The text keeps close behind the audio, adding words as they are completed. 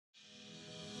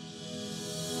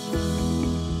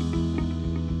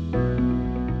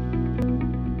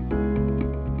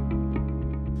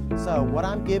what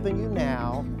I'm giving you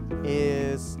now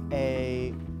is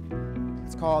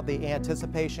it's called the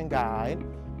Anticipation Guide.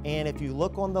 And if you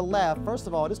look on the left, first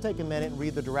of all, just take a minute and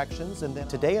read the directions. And then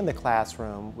today in the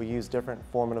classroom, we use different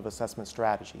formative assessment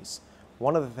strategies.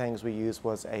 One of the things we used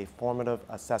was a formative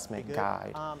assessment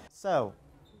guide. So,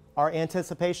 our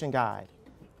anticipation guide.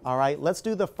 All right, let's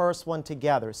do the first one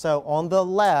together. So on the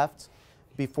left,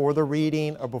 before the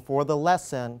reading or before the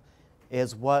lesson,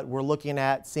 is what we're looking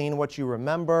at, seeing what you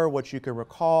remember, what you can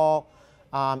recall.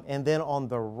 And then on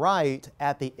the right,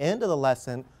 at the end of the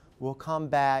lesson, we'll come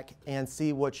back and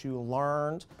see what you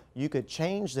learned. You could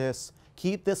change this,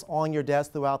 keep this on your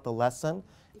desk throughout the lesson,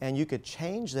 and you could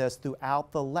change this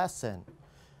throughout the lesson.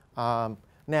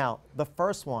 Now, the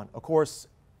first one, of course,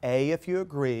 A if you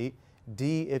agree,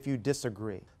 D if you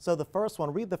disagree. So the first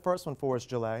one, read the first one for us,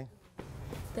 Jalay.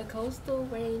 The coastal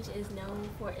range is known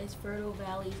for its fertile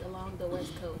valleys along the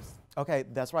west coast. Okay,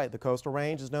 that's right. The coastal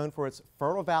range is known for its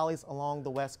fertile valleys along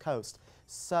the west coast.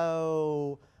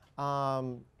 So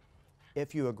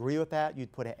if you agree with that,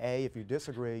 you'd put an A. If you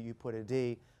disagree, you put a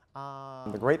D.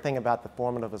 The great thing about the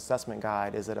formative assessment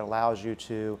guide is it allows you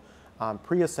to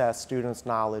pre-assess students'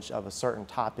 knowledge of a certain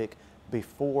topic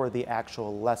before the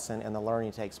actual lesson and the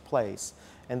learning takes place.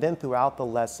 And then throughout the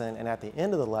lesson and at the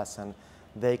end of the lesson,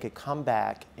 they could come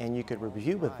back and you could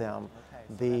review with them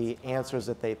the answers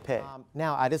that they picked.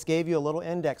 Now, I just gave you a little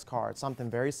index card, something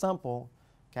very simple,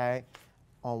 okay?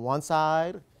 On one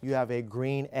side, you have a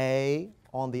green A.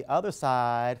 On the other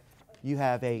side, you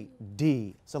have a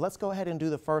D. So let's go ahead and do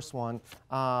the first one.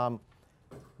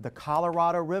 The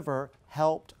Colorado River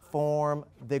helped form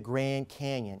the Grand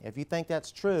Canyon. If you think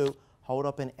that's true, hold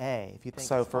up an A. If you think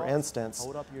so, for instance,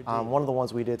 one of the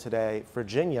ones we did today,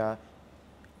 Virginia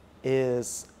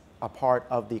is a part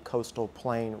of the coastal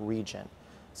plain region.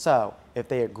 So if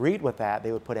they agreed with that,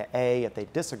 they would put an A. If they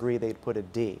disagreed, they'd put a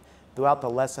D. Throughout the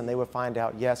lesson, they would find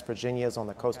out, yes, Virginia is on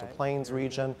the coastal plains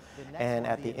region, and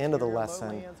at the end of the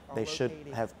lesson, they should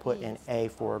have put an A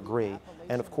for agree.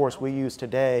 And of course, we use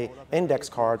today index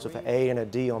cards with an A and a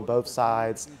D on both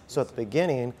sides. So at the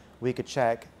beginning, we could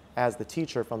check as the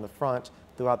teacher from the front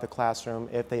throughout the classroom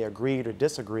if they agreed or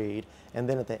disagreed, and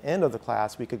then at the end of the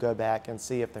class, we could go back and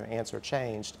see if their answer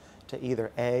changed to either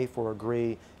A for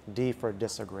agree, D for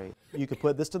disagree. You could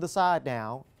put this to the side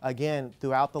now. Again,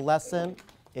 throughout the lesson,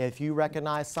 if you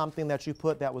recognize something that you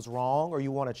put that was wrong or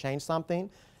you want to change something,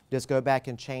 just go back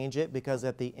and change it, because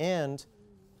at the end,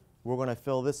 we're going to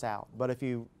fill this out. But if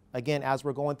you, again, as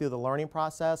we're going through the learning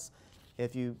process,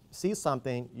 if you see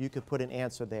something, you could put an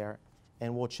answer there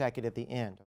and we'll check it at the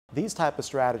end. These type of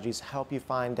strategies help you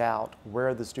find out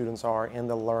where the students are in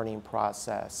the learning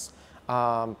process.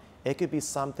 It could be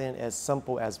something as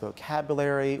simple as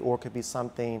vocabulary, or it could be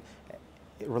something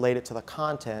related to the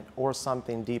content, or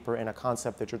something deeper in a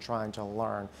concept that you're trying to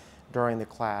learn during the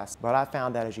class. But I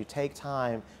found that as you take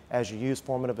time, as you use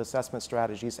formative assessment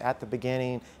strategies at the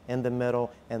beginning, in the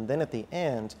middle, and then at the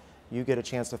end, you get a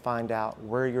chance to find out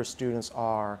where your students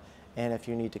are and if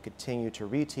you need to continue to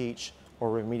reteach or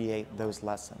remediate those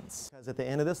lessons. Because at the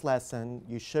end of this lesson,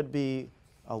 you should be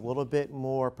a little bit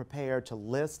more prepared to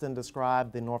list and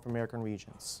describe the North American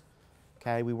regions.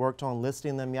 Okay, we worked on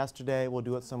listing them yesterday. We'll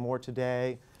do it some more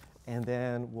today, and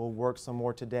then we'll work some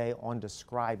more today on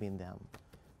describing them,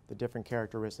 the different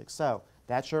characteristics. So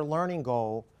that's your learning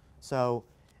goal. So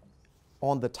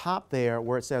on the top there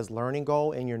where it says learning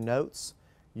goal in your notes,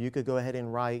 you could go ahead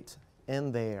and write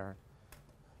in there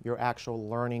your actual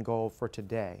learning goal for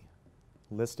today,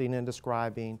 listing and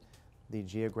describing the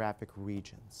geographic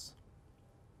regions.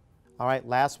 All right,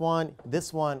 last one.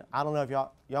 This one, I don't know if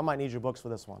y'all might need your books for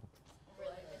this one.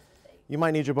 You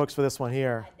might need your books for this one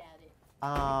here.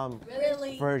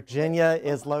 Really? Virginia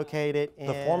is located in...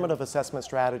 The formative assessment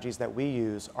strategies that we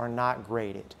use are not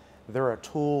graded. They're a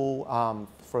tool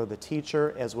for the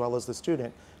teacher as well as the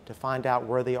student to find out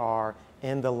where they are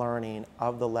in the learning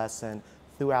of the lesson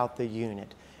throughout the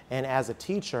unit. And as a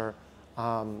teacher,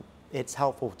 it's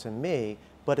helpful to me,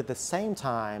 but at the same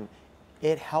time,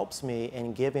 it helps me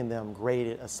in giving them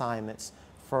graded assignments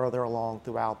further along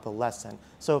throughout the lesson.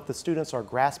 So if the students are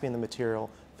grasping the material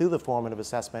through the formative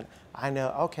assessment, I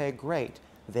know, okay, great,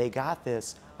 they got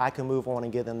this. I can move on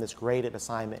and give them this graded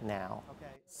assignment now.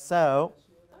 Okay. So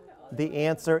the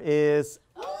answer is,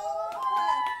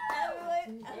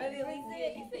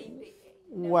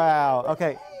 wow,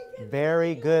 okay,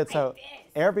 very good. So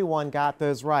everyone got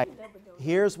those right.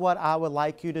 Here's what I would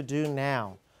like you to do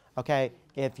now, okay?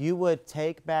 If you would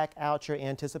take back out your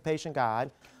anticipation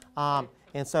guide,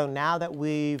 and so now that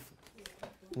we've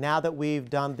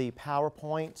done the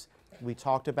PowerPoint, we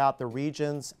talked about the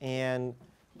regions and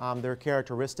their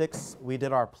characteristics. We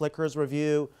did our Plickers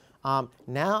review.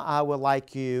 Now I would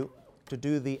like you to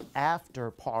do the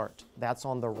after part. That's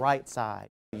on the right side.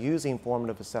 Using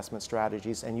formative assessment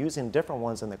strategies and using different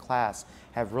ones in the class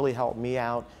have really helped me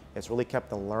out. It's really kept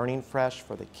the learning fresh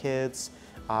for the kids.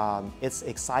 It's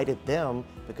excited them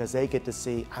because they get to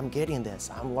see, I'm getting this,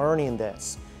 I'm learning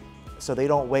this. So they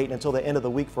don't wait until the end of the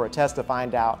week for a test to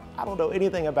find out, I don't know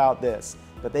anything about this.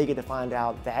 But they get to find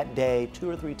out that day 2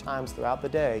 or 3 times throughout the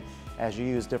day as you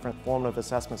use different formative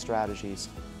assessment strategies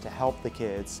to help the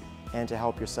kids and to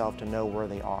help yourself to know where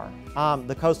they are.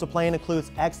 The coastal plain includes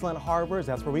excellent harbors.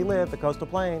 That's where we live, the coastal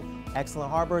plain.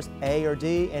 Excellent harbors, A or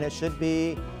D, and it should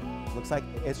be, looks like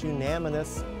it's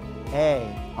unanimous,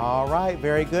 A. All right,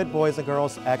 very good, boys and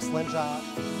girls. Excellent job.